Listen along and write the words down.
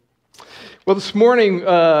Well, this morning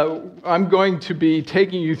I'm going to be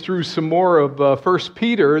taking you through some more of 1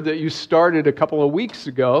 Peter that you started a couple of weeks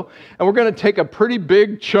ago, and we're going to take a pretty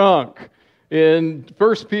big chunk in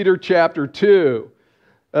 1 Peter chapter 2.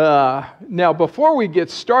 Now, before we get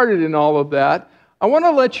started in all of that, I want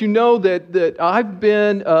to let you know that I've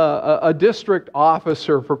been a district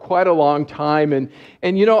officer for quite a long time, and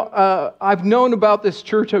I've known about this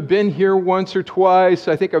church. I've been here once or twice.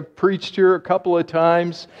 I think I've preached here a couple of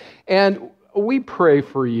times, and we pray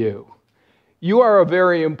for you. You are a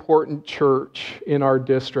very important church in our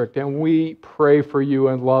district, and we pray for you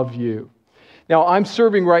and love you. Now, I'm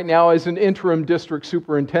serving right now as an interim district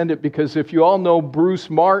superintendent because if you all know, Bruce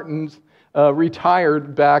Martins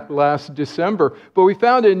retired back last December. But we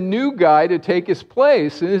found a new guy to take his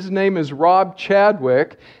place, and his name is Rob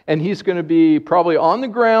Chadwick, and he's going to be probably on the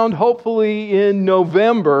ground, hopefully in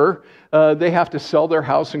November. They have to sell their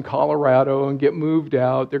house in Colorado and get moved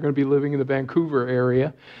out. They're going to be living in the Vancouver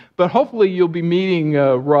area. But hopefully you'll be meeting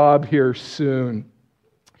Rob here soon.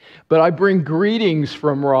 But I bring greetings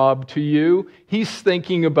from Rob to you. He's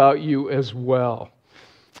thinking about you as well.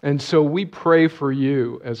 And so we pray for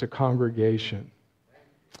you as a congregation.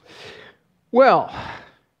 Well,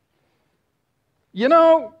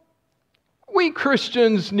 we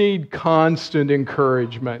Christians need constant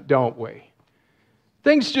encouragement, don't we?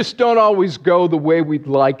 Things just don't always go the way we'd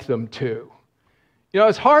like them to.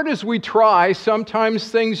 As hard as we try, sometimes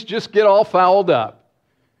things just get all fouled up.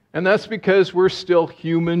 And that's because we're still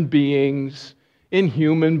human beings in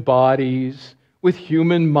human bodies with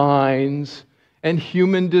human minds and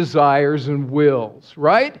human desires and wills,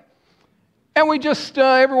 right? And we just,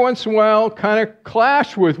 every once in a while, kind of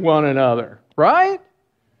clash with one another, right?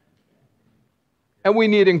 And we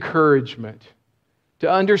need encouragement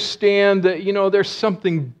to understand that, there's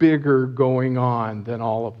something bigger going on than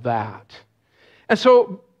all of that. And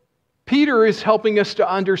so Peter is helping us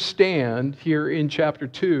to understand here in chapter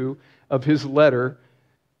 2 of his letter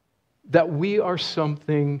that we are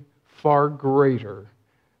something far greater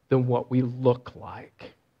than what we look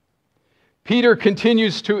like. Peter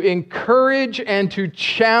continues to encourage and to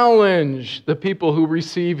challenge the people who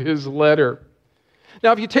receive his letter.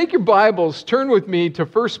 Now, if you take your Bibles, turn with me to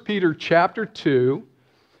 1 Peter chapter 2,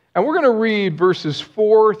 and we're going to read verses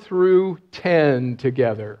 4 through 10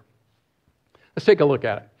 together. Let's take a look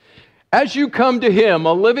at it. As you come to him,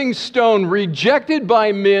 a living stone rejected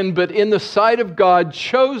by men, but in the sight of God,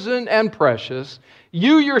 chosen and precious,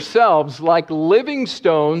 you yourselves, like living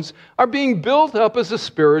stones, are being built up as a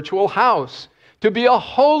spiritual house, to be a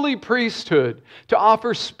holy priesthood, to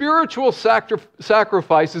offer spiritual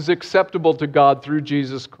sacrifices acceptable to God through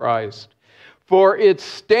Jesus Christ. For it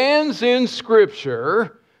stands in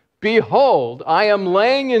Scripture, behold, I am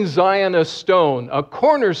laying in Zion a stone, a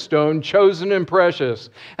cornerstone chosen and precious,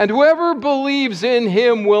 and whoever believes in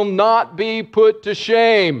him will not be put to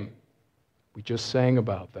shame. We just sang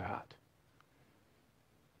about that.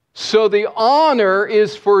 So the honor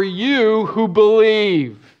is for you who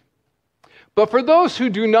believe. But for those who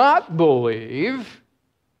do not believe,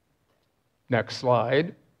 next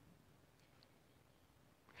slide,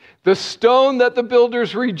 the stone that the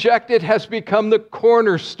builders rejected has become the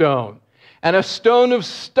cornerstone, and a stone of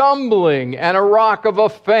stumbling and a rock of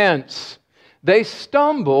offense. They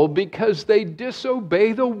stumble because they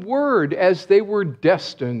disobey the word as they were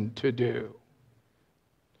destined to do.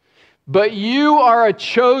 But you are a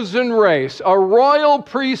chosen race, a royal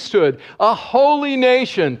priesthood, a holy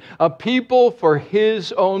nation, a people for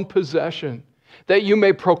his own possession, that you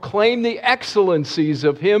may proclaim the excellencies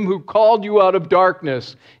of him who called you out of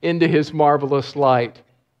darkness into his marvelous light.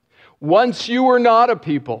 Once you were not a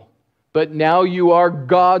people, but now you are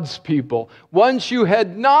God's people. Once you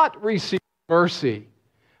had not received mercy,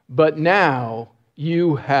 but now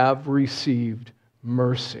you have received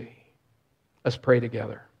mercy. Let's pray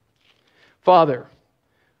together. Father,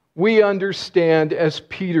 we understand, as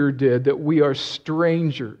Peter did, that we are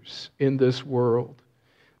strangers in this world,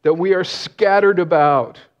 that we are scattered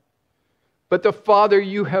about. But Father,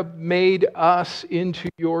 you have made us into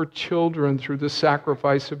your children through the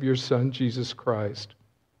sacrifice of your Son, Jesus Christ.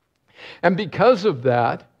 And because of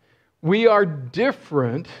that, we are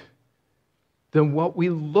different than what we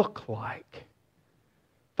look like.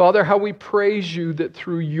 Father, how we praise you that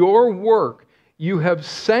through your work, you have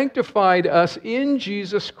sanctified us in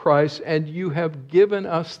Jesus Christ, and you have given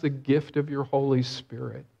us the gift of your Holy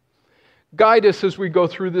Spirit. Guide us as we go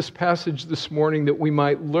through this passage this morning, that we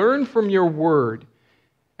might learn from your word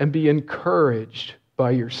and be encouraged by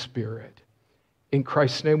your Spirit. In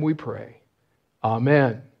Christ's name we pray.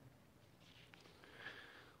 Amen.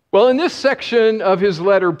 Well, in this section of his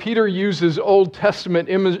letter, Peter uses Old Testament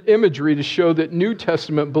imagery to show that New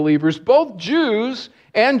Testament believers, both Jews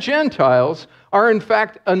and Gentiles, are in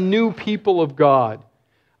fact a new people of God,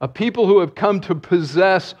 a people who have come to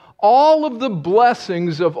possess all of the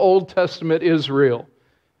blessings of Old Testament Israel,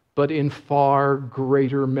 but in far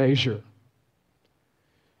greater measure.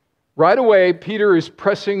 Right away, Peter is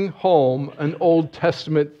pressing home an Old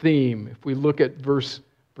Testament theme. If we look at verse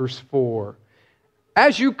 4.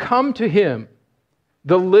 As you come to him,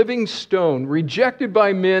 the living stone, rejected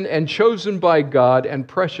by men and chosen by God and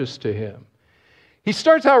precious to him. He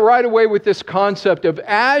starts out right away with this concept of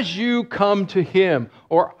as you come to him,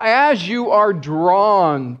 or as you are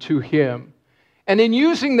drawn to him. And in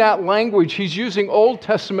using that language, he's using Old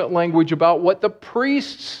Testament language about what the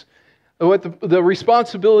priests, what the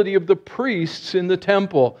responsibility of the priests in the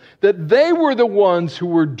temple, that they were the ones who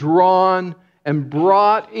were drawn and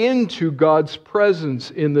brought into God's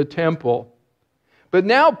presence in the temple. But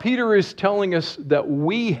now Peter is telling us that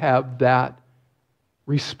we have that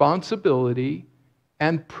responsibility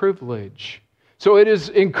and privilege. So it is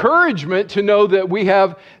encouragement to know that we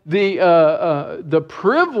have the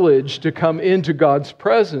privilege to come into God's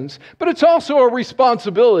presence, but it's also a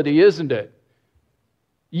responsibility, isn't it?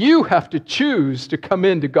 You have to choose to come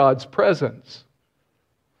into God's presence.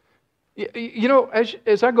 You know,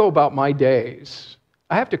 as I go about my days,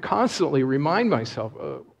 I have to constantly remind myself,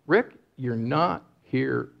 Rick, you're not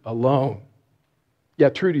here alone. Yeah,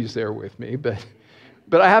 Trudy's there with me, but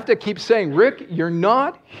I have to keep saying, Rick, you're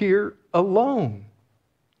not here alone.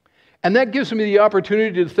 And that gives me the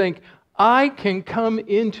opportunity to think, I can come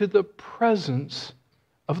into the presence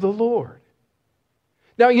of the Lord.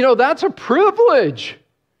 Now, you know, that's a privilege.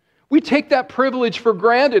 We take that privilege for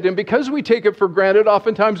granted, and because we take it for granted,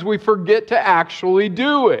 oftentimes we forget to actually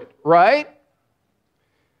do it, right?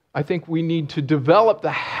 I think we need to develop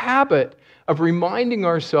the habit of reminding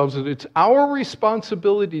ourselves that it's our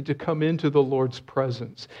responsibility to come into the Lord's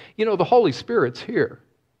presence. You know, the Holy Spirit's here.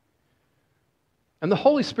 And the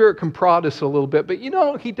Holy Spirit can prod us a little bit, but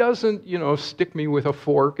He doesn't, stick me with a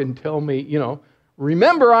fork and tell me,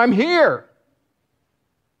 remember, I'm here.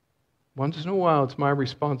 Once in a while, it's my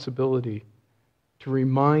responsibility to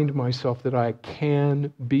remind myself that I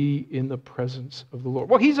can be in the presence of the Lord.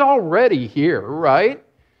 Well, He's already here, right?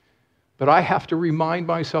 But I have to remind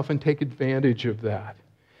myself and take advantage of that.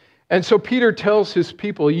 And so Peter tells his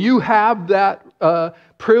people, you have that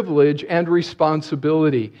privilege and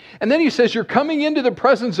responsibility. And then he says, you're coming into the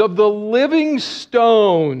presence of the living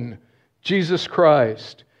stone, Jesus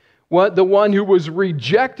Christ. The one who was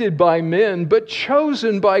rejected by men, but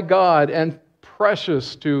chosen by God and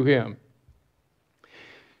precious to Him.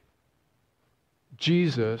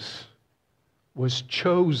 Jesus was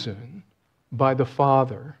chosen by the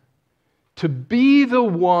Father to be the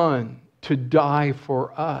one to die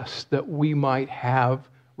for us, that we might have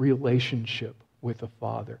relationship with the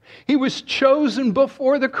Father. He was chosen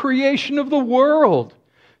before the creation of the world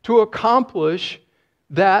to accomplish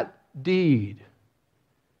that deed.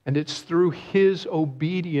 And it's through His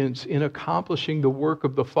obedience in accomplishing the work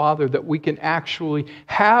of the Father that we can actually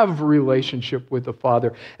have relationship with the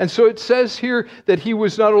Father. And so it says here that He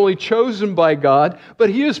was not only chosen by God, but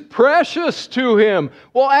He is precious to Him.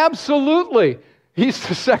 Well, absolutely. He's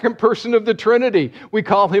the second person of the Trinity. We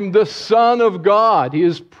call Him the Son of God. He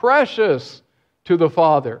is precious to the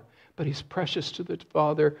Father. But He's precious to the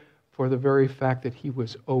Father for the very fact that He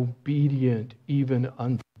was obedient even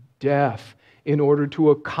unto death, in order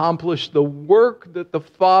to accomplish the work that the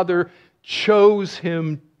Father chose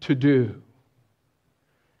Him to do.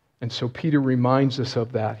 And so Peter reminds us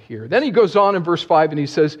of that here. Then he goes on in verse 5 and he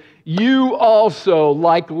says, you also,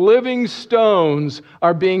 like living stones,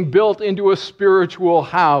 are being built into a spiritual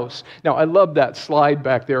house. Now, I love that slide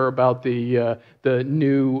back there about the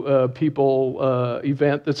new people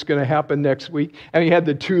event that's going to happen next week. And he had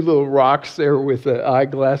the two little rocks there with the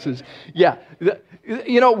eyeglasses. Yeah,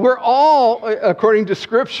 we're all, according to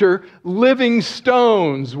Scripture, living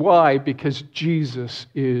stones. Why? Because Jesus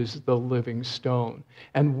is the living stone.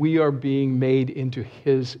 And we are being made into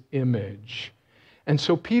His image. And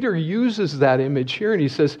so Peter uses that image here and he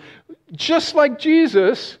says, just like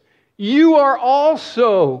Jesus, you are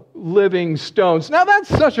also living stones. Now that's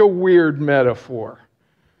such a weird metaphor.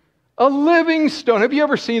 A living stone. Have you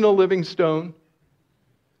ever seen a living stone?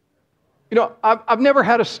 I've never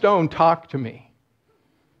had a stone talk to me.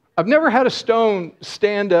 I've never had a stone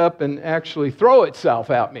stand up and actually throw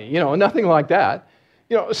itself at me. Nothing like that.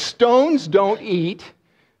 Stones don't eat.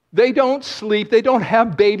 They don't sleep. They don't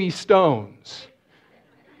have baby stones.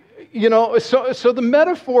 So the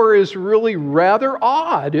metaphor is really rather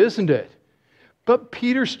odd, isn't it? But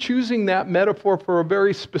Peter's choosing that metaphor for a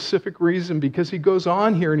very specific reason, because he goes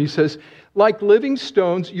on here and he says, like living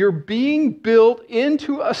stones, you're being built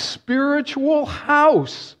into a spiritual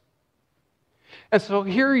house. And so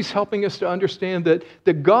here he's helping us to understand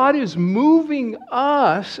that God is moving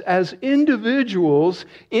us as individuals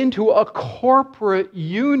into a corporate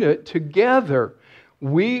unit together.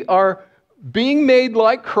 We are being made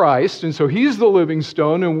like Christ, and so he's the living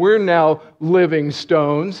stone, and we're now living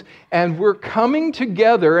stones, and we're coming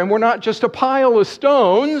together, and we're not just a pile of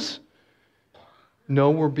stones. No,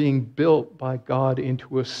 we're being built by God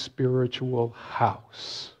into a spiritual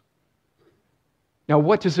house. Now,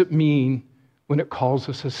 what does it mean when it calls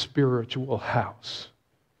us a spiritual house?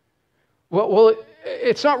 Well,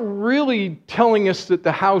 it's not really telling us that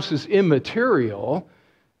the house is immaterial,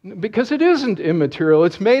 because it isn't immaterial.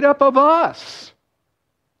 It's made up of us.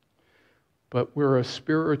 But we're a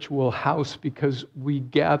spiritual house because we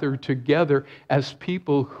gather together as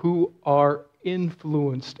people who are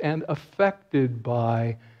influenced and affected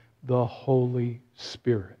by the Holy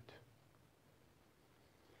Spirit.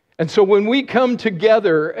 And so when we come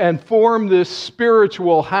together and form this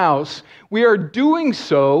spiritual house, we are doing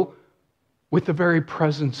so with the very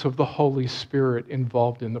presence of the Holy Spirit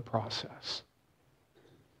involved in the process.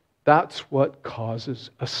 That's what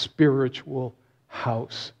causes a spiritual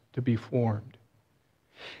house to be formed.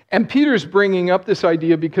 And Peter's bringing up this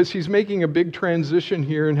idea because he's making a big transition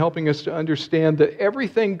here and helping us to understand that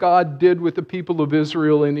everything God did with the people of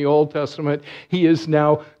Israel in the Old Testament, he is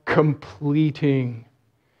now completing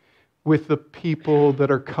with the people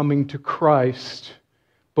that are coming to Christ,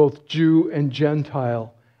 both Jew and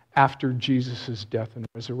Gentile, after Jesus' death and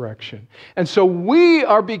resurrection. And so we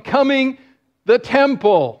are becoming the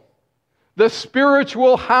temple, the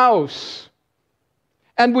spiritual house,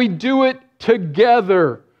 and we do it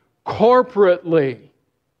together, corporately.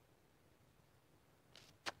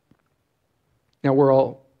 Now we're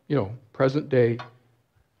all, present-day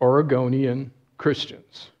Oregonian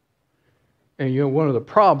Christians. And one of the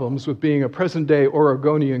problems with being a present-day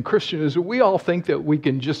Oregonian Christian is that we all think that we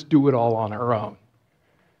can just do it all on our own.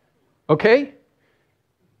 Okay?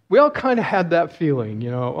 We all kind of had that feeling,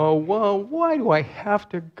 why do I have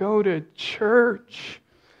to go to church?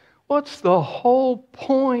 What's the whole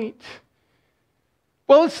point?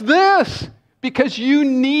 Well, it's this, because you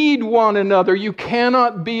need one another. You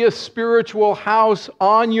cannot be a spiritual house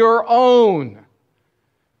on your own.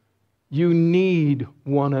 You need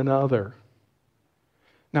one another.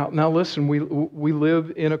 Now listen, we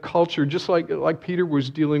live in a culture, just like Peter was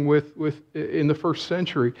dealing with in the first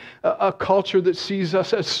century, a culture that sees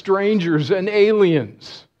us as strangers and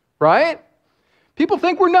aliens, right? People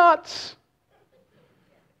think we're nuts.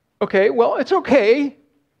 Okay, well, it's okay.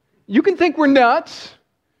 You can think we're nuts,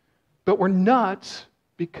 but we're nuts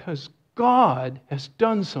because God has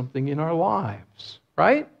done something in our lives,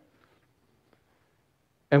 right?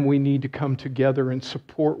 And we need to come together and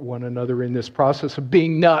support one another in this process of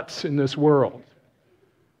being nuts in this world.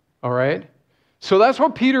 All right? So that's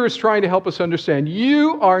what Peter is trying to help us understand.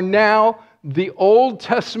 You are now the Old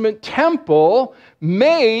Testament temple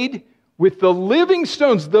made with the living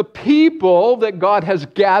stones, the people that God has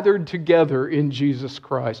gathered together in Jesus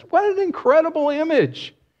Christ. What an incredible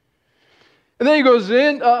image. And then he goes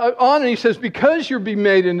on and he says, because you're being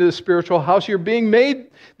made into the spiritual house, you're being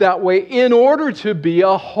made that way in order to be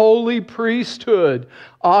a holy priesthood,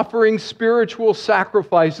 offering spiritual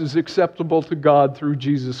sacrifices acceptable to God through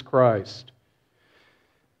Jesus Christ.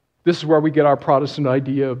 This is where we get our Protestant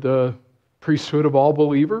idea of the priesthood of all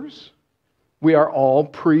believers. We are all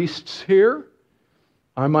priests here.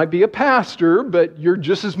 I might be a pastor, but you're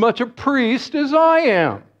just as much a priest as I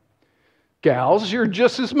am. Gals, you're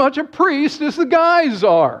just as much a priest as the guys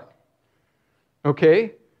are.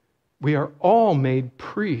 Okay? We are all made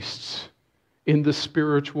priests in the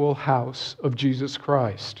spiritual house of Jesus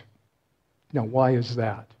Christ. Now, why is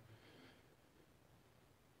that?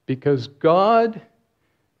 Because God,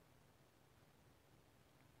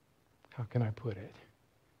 how can I put it,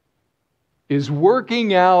 is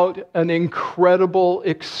working out an incredible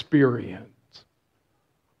experience.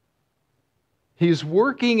 He's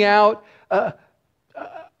working out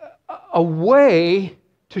a way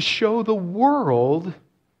to show the world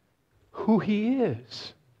who He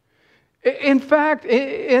is. In fact,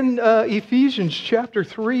 in Ephesians chapter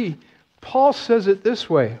 3, Paul says it this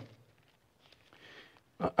way.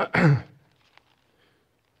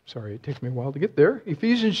 Sorry, it takes me a while to get there.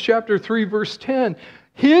 Ephesians chapter 3, verse 10.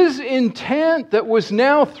 His intent that was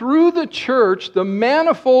now through the church, the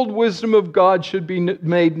manifold wisdom of God should be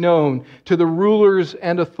made known to the rulers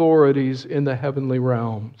and authorities in the heavenly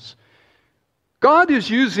realms. God is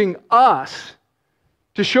using us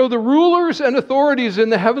to show the rulers and authorities in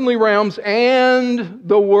the heavenly realms and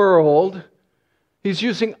the world. He's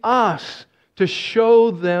using us to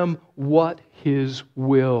show them what His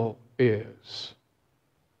will is.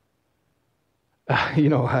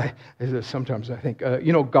 Sometimes I think,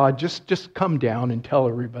 God, just come down and tell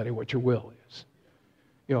everybody what your will is.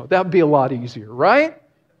 That would be a lot easier, right?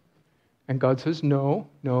 And God says, no,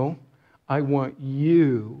 I want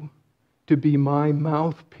you to be my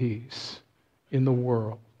mouthpiece in the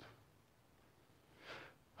world.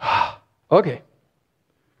 Okay.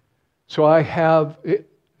 So I have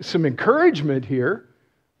some encouragement here.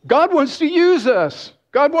 God wants to use us.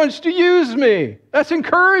 God wants to use me. That's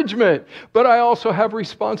encouragement. But I also have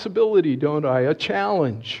responsibility, don't I? A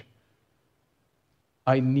challenge.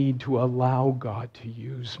 I need to allow God to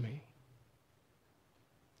use me.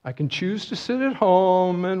 I can choose to sit at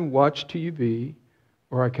home and watch TV,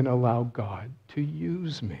 or I can allow God to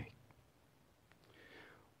use me.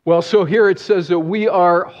 Well, so here it says that we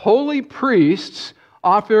are holy priests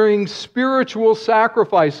offering spiritual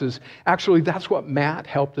sacrifices. Actually, that's what Matt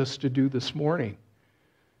helped us to do this morning.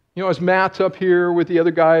 As Matt's up here with the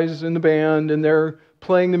other guys in the band and they're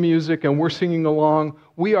playing the music and we're singing along,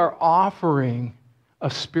 we are offering a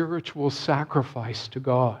spiritual sacrifice to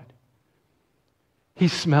God. He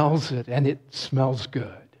smells it and it smells good.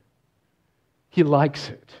 He likes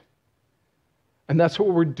it. And that's what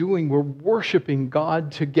we're doing. We're worshiping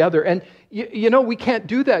God together. And, we can't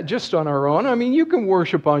do that just on our own. I mean, you can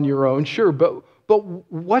worship on your own, sure. But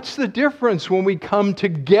what's the difference when we come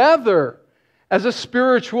together as a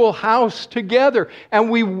spiritual house together and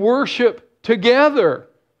we worship together?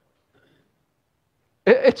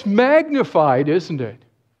 It's magnified, isn't it?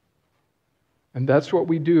 And that's what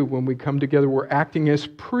we do when we come together. We're acting as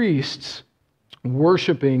priests,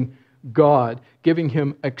 worshiping God, giving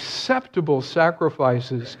Him acceptable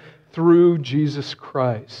sacrifices through Jesus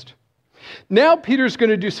Christ. Now Peter's going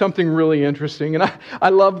to do something really interesting, and I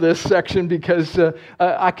love this section because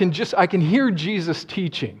I can hear Jesus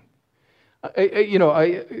teaching.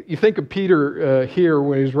 You think of Peter here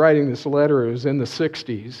when he's writing this letter. It was in the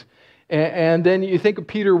 60s, and then you think of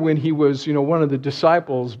Peter when he was one of the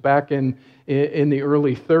disciples back in the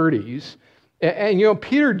early 30s, and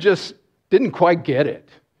Peter just didn't quite get it.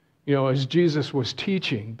 As Jesus was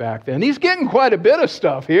teaching back then. He's getting quite a bit of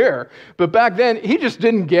stuff here, but back then he just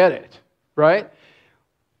didn't get it, right?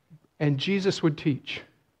 And Jesus would teach.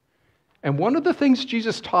 And one of the things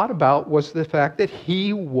Jesus taught about was the fact that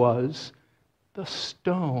He was the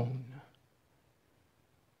stone.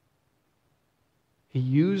 He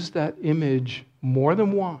used that image more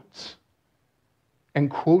than once and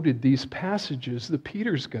quoted these passages that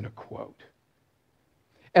Peter's going to quote.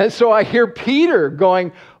 And so I hear Peter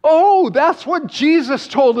going, oh, that's what Jesus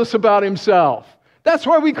told us about Himself. That's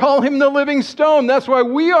why we call Him the living stone. That's why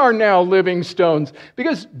we are now living stones,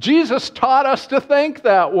 because Jesus taught us to think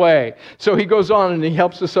that way. So he goes on and he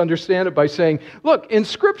helps us understand it by saying, look, in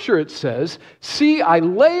Scripture it says, see, I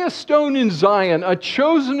lay a stone in Zion, a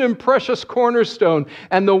chosen and precious cornerstone,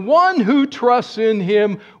 and the one who trusts in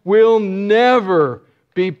Him will never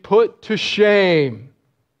be put to shame.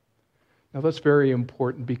 Now that's very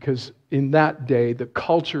important because in that day, the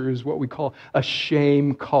culture is what we call a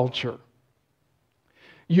shame culture.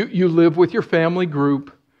 You live with your family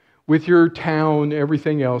group, with your town,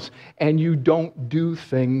 everything else, and you don't do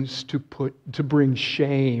things to bring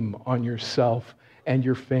shame on yourself and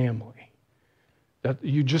your family. That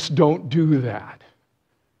you just don't do that.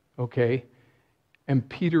 Okay? And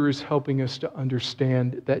Peter is helping us to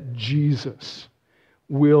understand that Jesus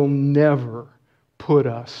will never put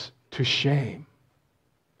us to shame.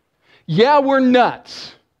 Yeah, we're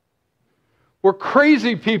nuts. We're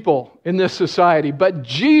crazy people in this society, but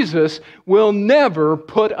Jesus will never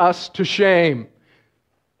put us to shame.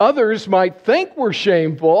 Others might think we're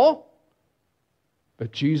shameful,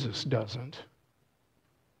 but Jesus doesn't.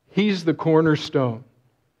 He's the cornerstone.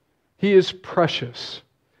 He is precious,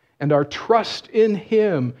 and our trust in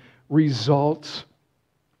Him results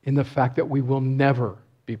in the fact that we will never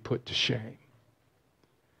be put to shame.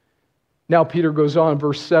 Now Peter goes on,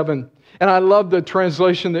 verse 7. And I love the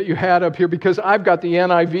translation that you had up here because I've got the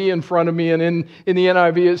NIV in front of me, and in the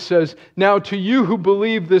NIV it says, now to you who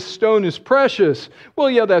believe this stone is precious.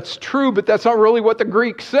 Well, yeah, that's true, but that's not really what the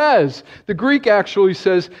Greek says. The Greek actually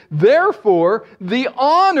says, therefore, the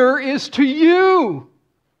honor is to you,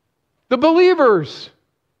 the believers.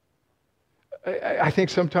 I think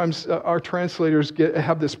sometimes our translators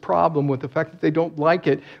have this problem with the fact that they don't like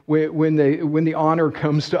it when the honor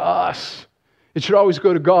comes to us. It should always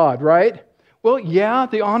go to God, right? Well, yeah,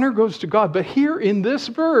 the honor goes to God. But here in this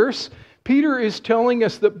verse, Peter is telling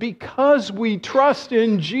us that because we trust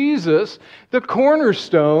in Jesus, the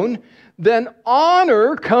cornerstone, then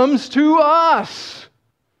honor comes to us.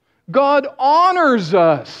 God honors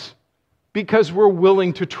us because we're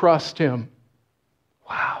willing to trust Him.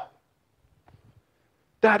 Wow.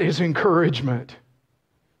 That is encouragement.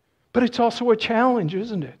 But it's also a challenge,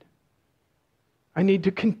 isn't it? I need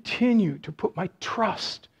to continue to put my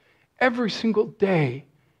trust every single day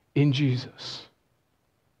in Jesus.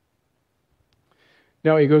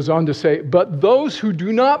 Now he goes on to say, but those who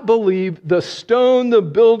do not believe, the stone the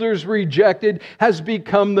builders rejected has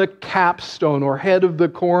become the capstone or head of the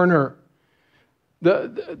corner.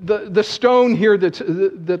 The stone here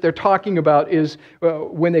that they're talking about is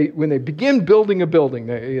when they begin building a building,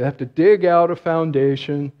 they have to dig out a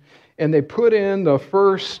foundation and they put in the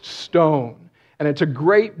first stone. And it's a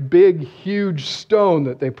great, big, huge stone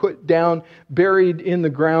that they put down, buried in the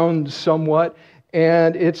ground somewhat.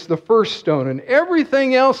 And it's the first stone. And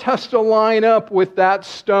everything else has to line up with that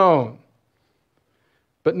stone.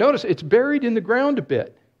 But notice, it's buried in the ground a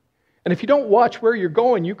bit. And if you don't watch where you're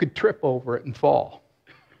going, you could trip over it and fall.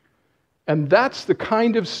 And that's the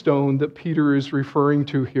kind of stone that Peter is referring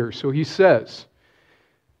to here. So he says,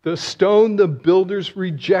 the stone the builders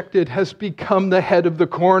rejected has become the head of the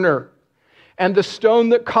corner, and the stone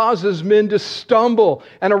that causes men to stumble,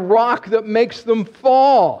 and a rock that makes them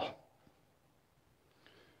fall.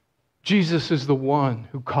 Jesus is the one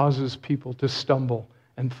who causes people to stumble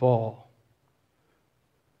and fall.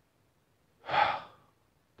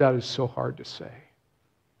 That is so hard to say.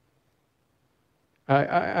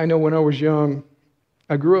 I know when I was young,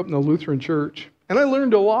 I grew up in the Lutheran church, and I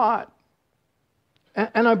learned a lot.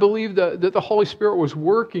 And I believe that the Holy Spirit was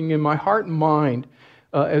working in my heart and mind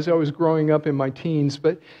as I was growing up in my teens.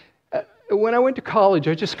 But when I went to college,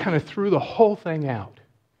 I just kind of threw the whole thing out.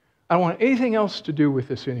 I don't want anything else to do with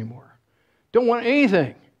this anymore. Don't want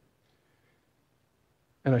anything.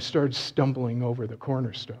 And I started stumbling over the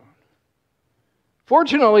cornerstone.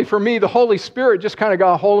 Fortunately for me, the Holy Spirit just kind of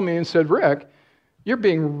got a hold of me and said, Rick, you're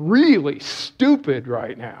being really stupid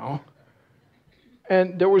right now.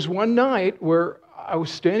 And there was one night where I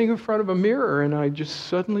was standing in front of a mirror and I just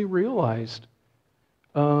suddenly realized,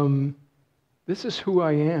 this is who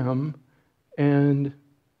I am, and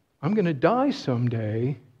I'm going to die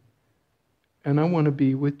someday, and I want to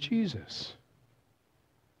be with Jesus.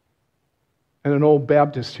 And an old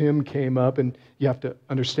Baptist hymn came up, and you have to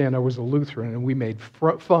understand I was a Lutheran, and we made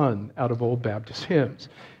fun out of old Baptist hymns.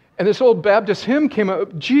 And this old Baptist hymn came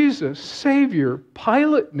up, Jesus, Savior,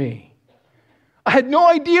 pilot me. I had no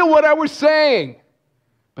idea what I was saying,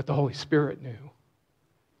 but the Holy Spirit knew.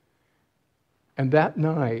 And that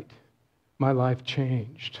night, my life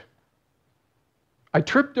changed. I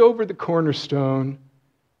tripped over the cornerstone,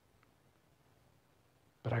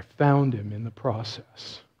 but I found Him in the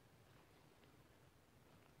process.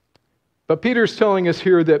 But Peter's telling us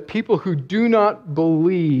here that people who do not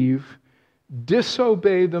believe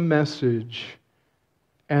disobey the message,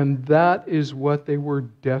 and that is what they were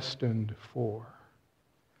destined for.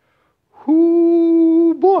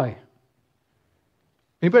 Whoo, boy.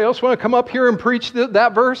 Anybody else want to come up here and preach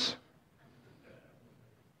that verse?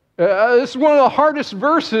 This is one of the hardest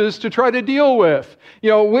verses to try to deal with.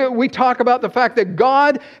 You know, we talk about the fact that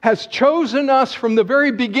God has chosen us from the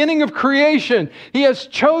very beginning of creation. He has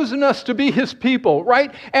chosen us to be His people,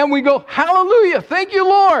 right? And we go, hallelujah, thank you,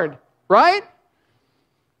 Lord, right?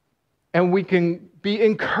 And we can be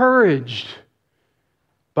encouraged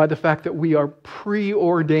by the fact that we are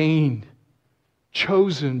preordained,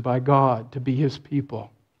 chosen by God to be His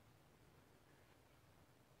people.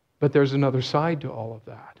 But there's another side to all of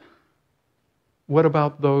that. What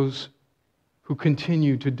about those who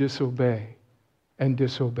continue to disobey and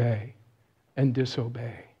disobey and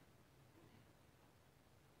disobey?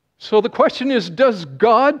 So the question is, does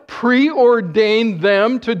God preordain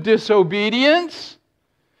them to disobedience?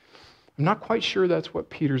 I'm not quite sure that's what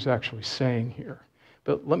Peter's actually saying here.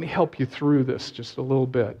 But let me help you through this just a little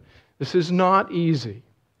bit. This is not easy.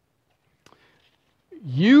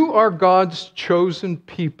 You are God's chosen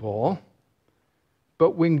people,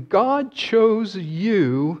 but when God chose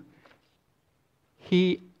you,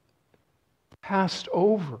 He passed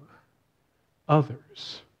over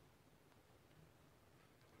others.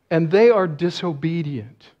 And they are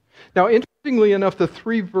disobedient. Now, interestingly enough, the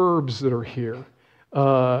three verbs that are here,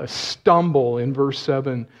 stumble in verse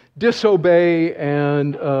 7, disobey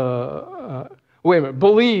and,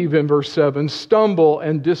 believe in verse 7, stumble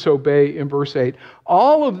and disobey in verse 8.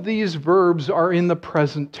 All of these verbs are in the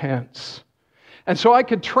present tense. And so I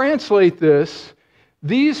could translate this,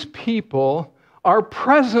 these people are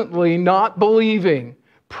presently not believing,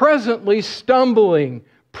 presently stumbling,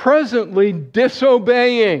 presently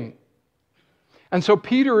disobeying. And so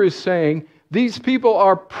Peter is saying, these people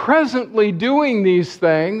are presently doing these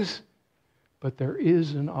things, but there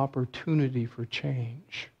is an opportunity for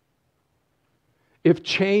change. If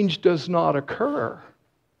change does not occur,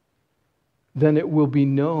 then it will be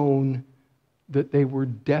known that they were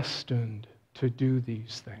destined to do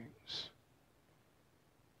these things.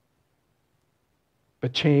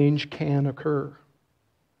 But change can occur.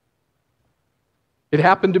 It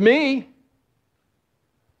happened to me.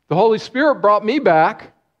 The Holy Spirit brought me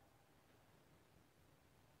back.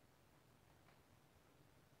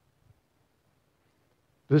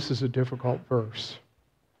 This is a difficult verse.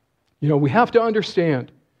 You know, we have to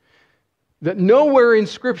understand that nowhere in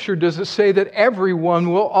Scripture does it say that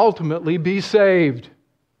everyone will ultimately be saved.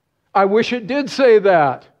 I wish it did say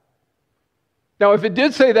that. Now, if it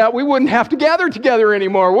did say that, we wouldn't have to gather together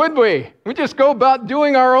anymore, would we? We'd just go about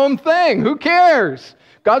doing our own thing. Who cares?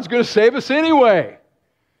 God's going to save us anyway.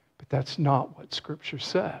 But that's not what Scripture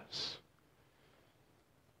says.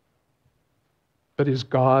 But is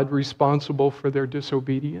God responsible for their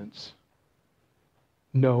disobedience?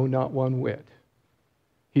 No, not one whit.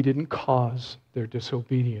 He didn't cause their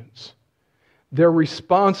disobedience. They're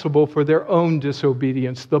responsible for their own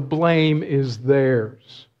disobedience. The blame is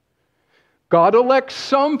theirs. God elects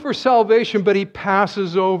some for salvation, but He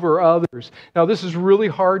passes over others. Now, this is really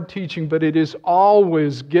hard teaching, but it is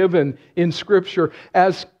always given in Scripture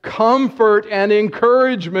as comfort and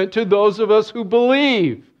encouragement to those of us who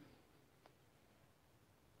believe.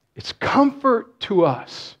 It's comfort to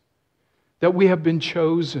us that we have been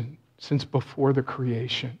chosen since before the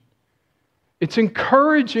creation. It's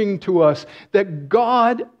encouraging to us that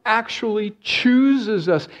God actually chooses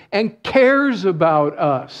us and cares about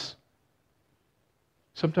us.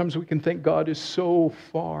 Sometimes we can think God is so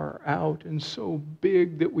far out and so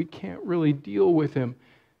big that we can't really deal with Him.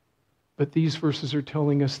 But these verses are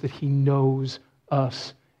telling us that He knows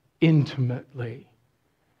us intimately.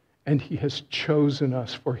 And He has chosen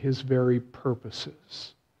us for His very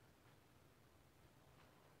purposes.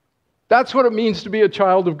 That's what it means to be a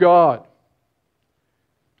child of God.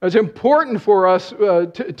 It's important for us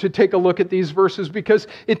to take a look at these verses because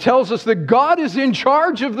it tells us that God is in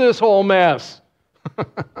charge of this whole mess.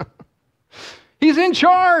 He's in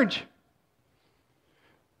charge.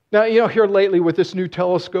 Now, you know, here lately with this new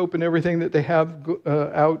telescope and everything that they have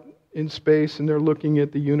out in space, and they're looking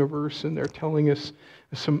at the universe, and they're telling us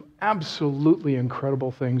some absolutely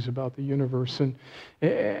incredible things about the universe.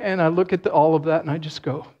 And I look at all of that, and I just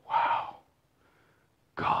go, wow,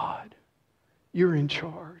 God, you're in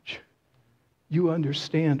charge. You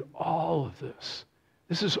understand all of this.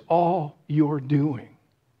 This is all you're doing.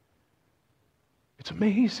 It's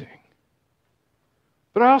amazing.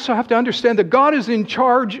 But I also have to understand that God is in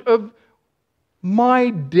charge of my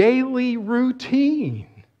daily routine.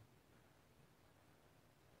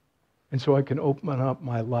 And so I can open up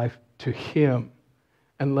my life to Him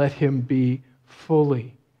and let Him be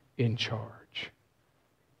fully in charge.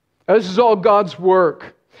 Now, this is all God's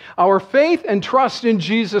work. Our faith and trust in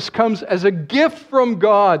Jesus comes as a gift from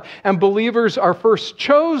God, and believers are first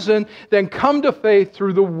chosen, then come to faith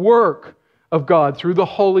through the work of God, through the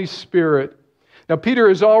Holy Spirit. Now, Peter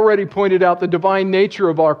has already pointed out the divine nature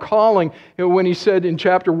of our calling when he said in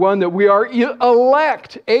chapter 1 that we are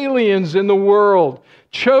elect aliens in the world,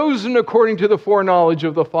 chosen according to the foreknowledge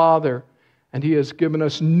of the Father. And He has given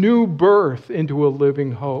us new birth into a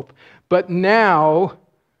living hope. But now,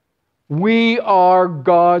 we are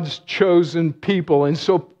God's chosen people. And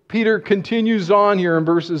so Peter continues on here in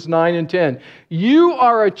verses 9 and 10. You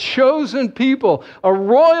are a chosen people, a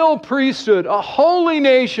royal priesthood, a holy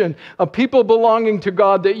nation, a people belonging to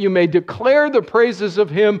God, that you may declare the praises of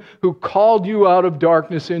Him who called you out of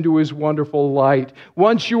darkness into His wonderful light.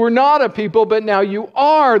 Once you were not a people, but now you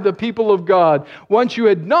are the people of God. Once you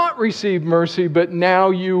had not received mercy, but now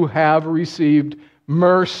you have received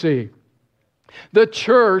mercy. The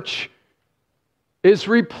church is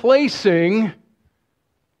replacing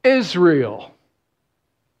Israel.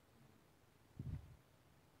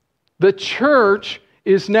 The church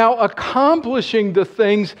is now accomplishing the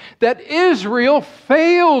things that Israel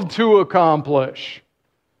failed to accomplish.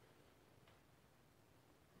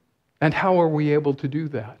 And how are we able to do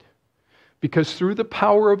that? Because through the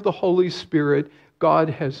power of the Holy Spirit, God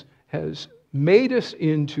has made us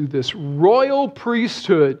into this royal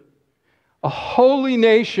priesthood, a holy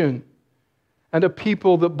nation, and a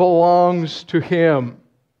people that belongs to Him.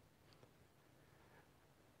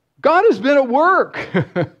 God has been at work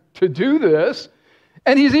to do this,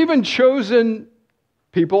 and He's even chosen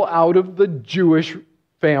people out of the Jewish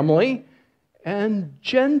family and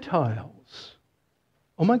Gentiles.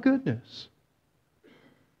 Oh my goodness.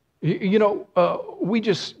 We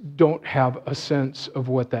just don't have a sense of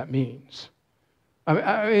what that means.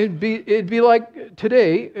 It'd be like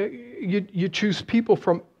today, you choose people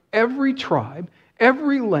from every tribe,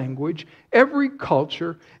 every language, every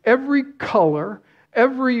culture, every color,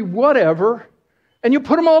 every whatever, and you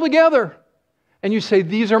put them all together. And you say,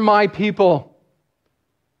 these are my people.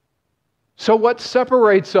 So what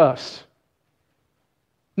separates us?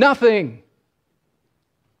 Nothing.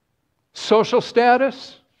 Social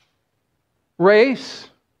status? Race?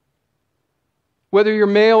 Whether you're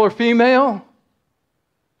male or female?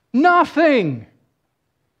 Nothing.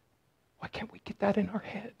 Why can't we get that in our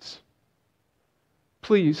heads?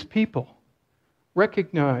 Please, people,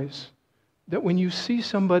 recognize that when you see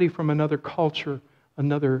somebody from another culture,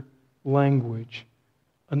 another language,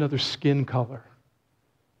 another skin color,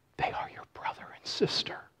 they are your brother and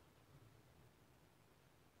sister.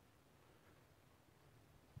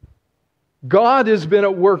 God has been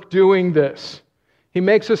at work doing this. He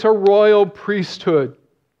makes us a royal priesthood.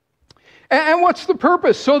 And what's the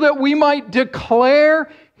purpose? So that we might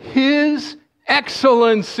declare His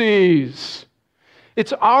excellencies.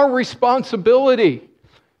 It's our responsibility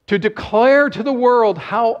to declare to the world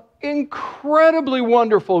how incredibly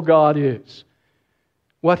wonderful God is,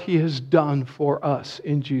 what He has done for us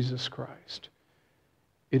in Jesus Christ.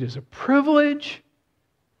 It is a privilege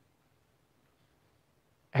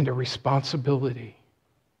and a responsibility.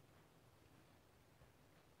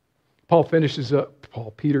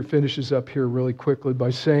 Peter finishes up here really quickly by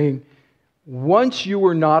saying, once you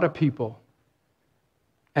were not a people,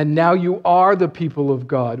 and now you are the people of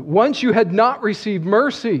God. Once you had not received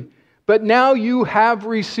mercy, but now you have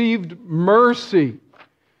received mercy.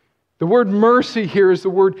 The word mercy here is the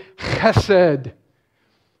word chesed.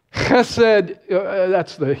 Chesed,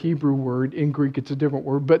 that's the Hebrew word. In Greek, it's a different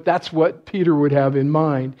word, but that's what Peter would have in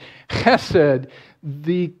mind. Chesed,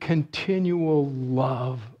 the continual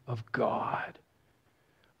love of God.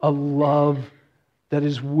 A love that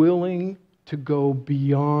is willing to go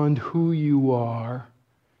beyond who you are,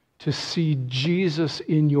 to see Jesus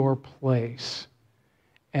in your place,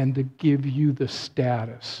 and to give you the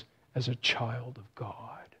status as a child of God.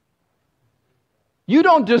 You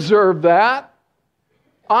don't deserve that.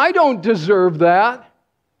 I don't deserve that.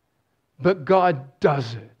 But God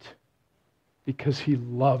does it because He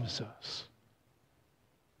loves us.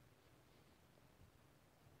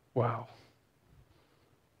 Wow.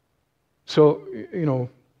 So,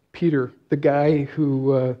 Peter, the guy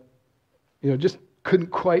who, just couldn't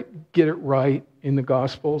quite get it right in the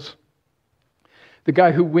Gospels. The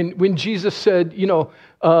guy who, when Jesus said,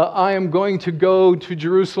 I am going to go to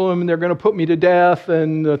Jerusalem and they're going to put me to death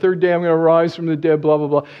and the third day I'm going to rise from the dead, blah, blah,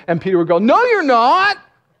 blah. And Peter would go, no, you're not.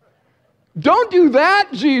 Don't do that,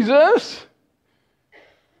 Jesus.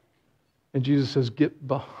 And Jesus says, get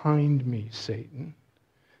behind me, Satan.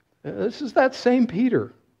 This is that same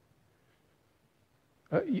Peter.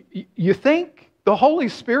 You think the Holy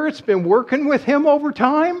Spirit's been working with him over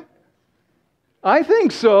time? I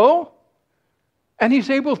think so. And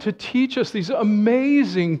He's able to teach us these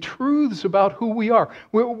amazing truths about who we are.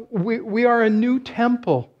 We are a new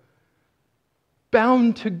temple,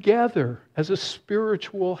 bound together as a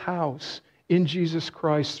spiritual house in Jesus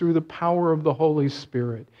Christ through the power of the Holy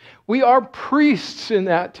Spirit. We are priests in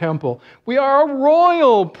that temple. We are a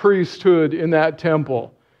royal priesthood in that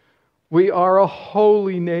temple. We are a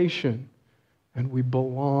holy nation, and we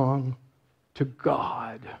belong to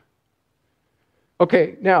God.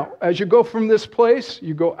 Okay, now, as you go from this place,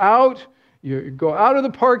 you go out of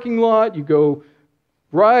the parking lot, you go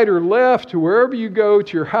right or left to wherever you go,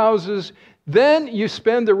 to your houses, then you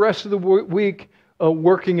spend the rest of the week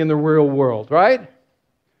working in the real world, right?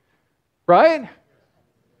 Right?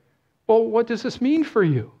 Well, what does this mean for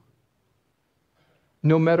you?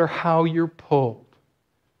 No matter how you're pulled.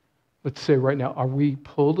 Let's say right now, are we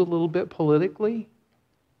pulled a little bit politically?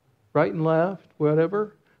 Right and left,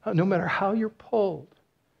 whatever? No matter how you're pulled,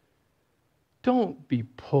 don't be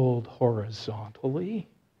pulled horizontally.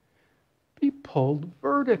 Be pulled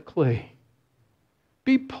vertically.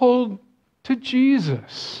 Be pulled to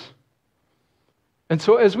Jesus. And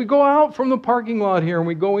so as we go out from the parking lot here and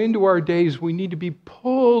we go into our days, we need to be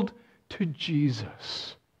pulled to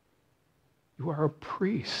Jesus. You are a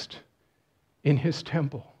priest in His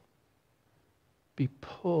temple. Be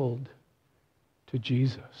pulled to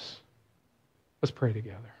Jesus. Let's pray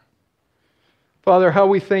together. Father, how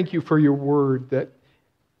we thank You for Your word that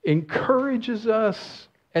encourages us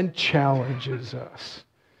and challenges us.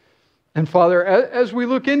 And Father, as we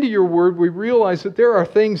look into Your word, we realize that there are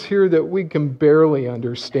things here that we can barely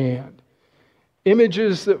understand.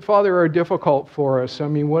 Images that, Father, are difficult for us. I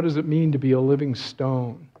mean, what does it mean to be a living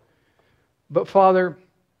stone? But, Father,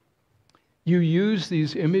 you use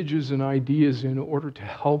these images and ideas in order to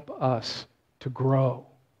help us to grow.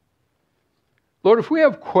 Lord, if we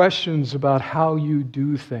have questions about how you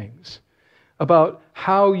do things, about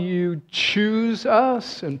how you choose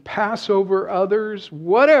us and pass over others,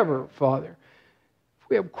 whatever, Father, if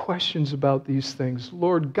we have questions about these things,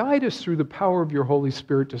 Lord, guide us through the power of your Holy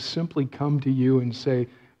Spirit to simply come to you and say,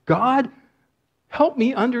 God, help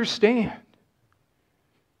me understand.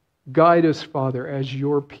 Guide us, Father, as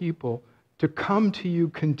your people, to come to you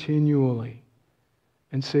continually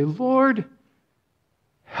and say, Lord,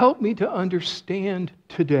 help me to understand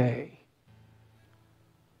today.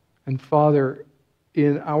 And Father,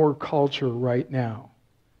 in our culture right now,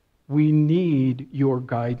 we need your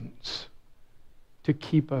guidance to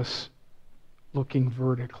keep us looking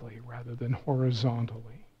vertically rather than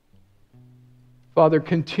horizontally. Father,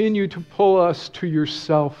 continue to pull us to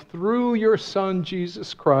yourself through your Son,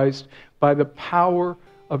 Jesus Christ, by the power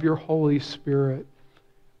of your Holy Spirit.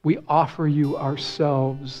 We offer you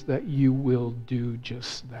ourselves that you will do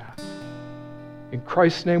just that. In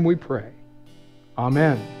Christ's name we pray.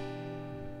 Amen.